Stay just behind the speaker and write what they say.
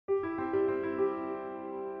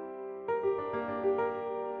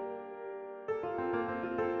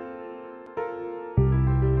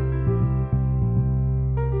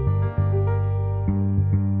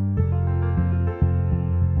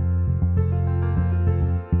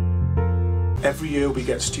Every year we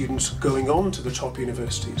get students going on to the top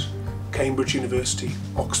universities: Cambridge University,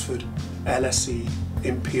 Oxford, LSE,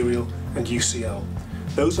 Imperial and UCL.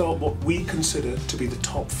 Those are what we consider to be the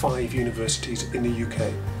top 5 universities in the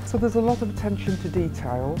UK. So there's a lot of attention to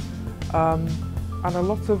detail and a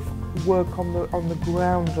lot of work on the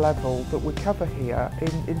ground level that we cover here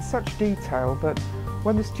in such detail that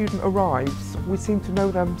when the student arrives we seem to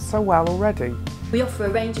know them so well already. We offer a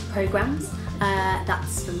range of programmes,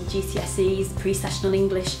 that's from GCSEs, pre-sessional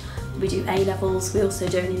English, we do A-levels, we also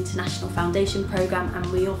do an international foundation programme, and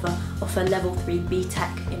we offer level 3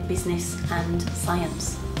 BTEC in business and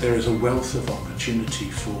science. There is a wealth of opportunity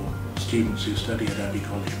for students who study at Abbey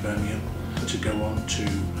College, Birmingham, to go on to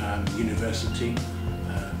university,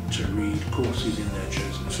 to read courses in their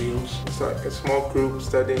chosen fields. It's like a small group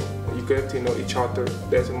studying, you get to know each other,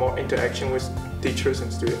 there's more interaction with teachers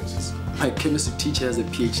and students. My chemistry teacher has a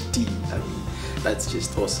PhD, I mean, that's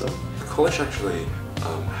just awesome. The college actually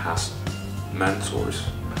has mentors,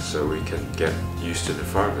 so we can get used to the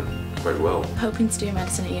environment quite well. Hoping to do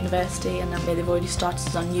medicine at university, and they've already started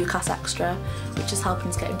us on UCAS Extra, which is helping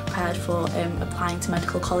us getting prepared for applying to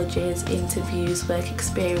medical colleges, interviews, work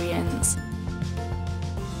experience.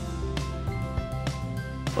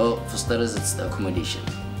 Well, for starters, it's the accommodation.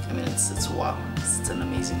 I mean, it's wow. It's an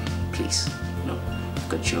amazing place. You know, you've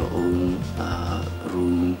got your own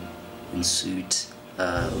room, own suite,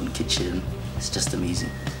 own kitchen. It's just amazing.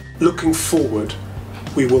 Looking forward,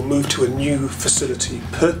 we will move to a new facility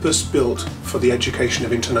purpose-built for the education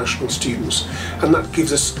of international students, and that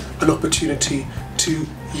gives us an opportunity to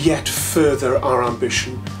yet further our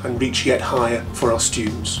ambition and reach yet higher for our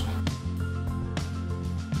students.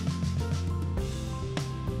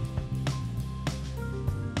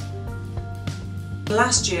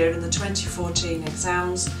 Last year in the 2014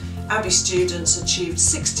 exams, Abbey students achieved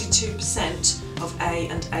 62% of A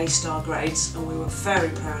and A-star grades, and we were very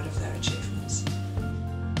proud of their achievements.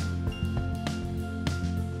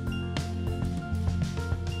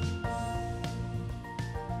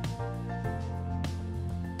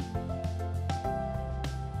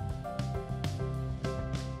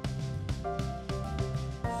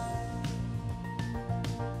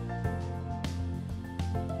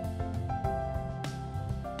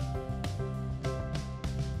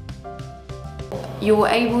 You're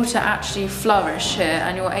able to actually flourish here,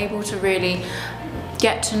 and you're able to really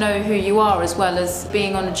get to know who you are, as well as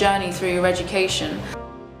being on a journey through your education.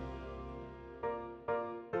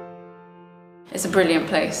 It's a brilliant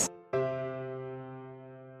place.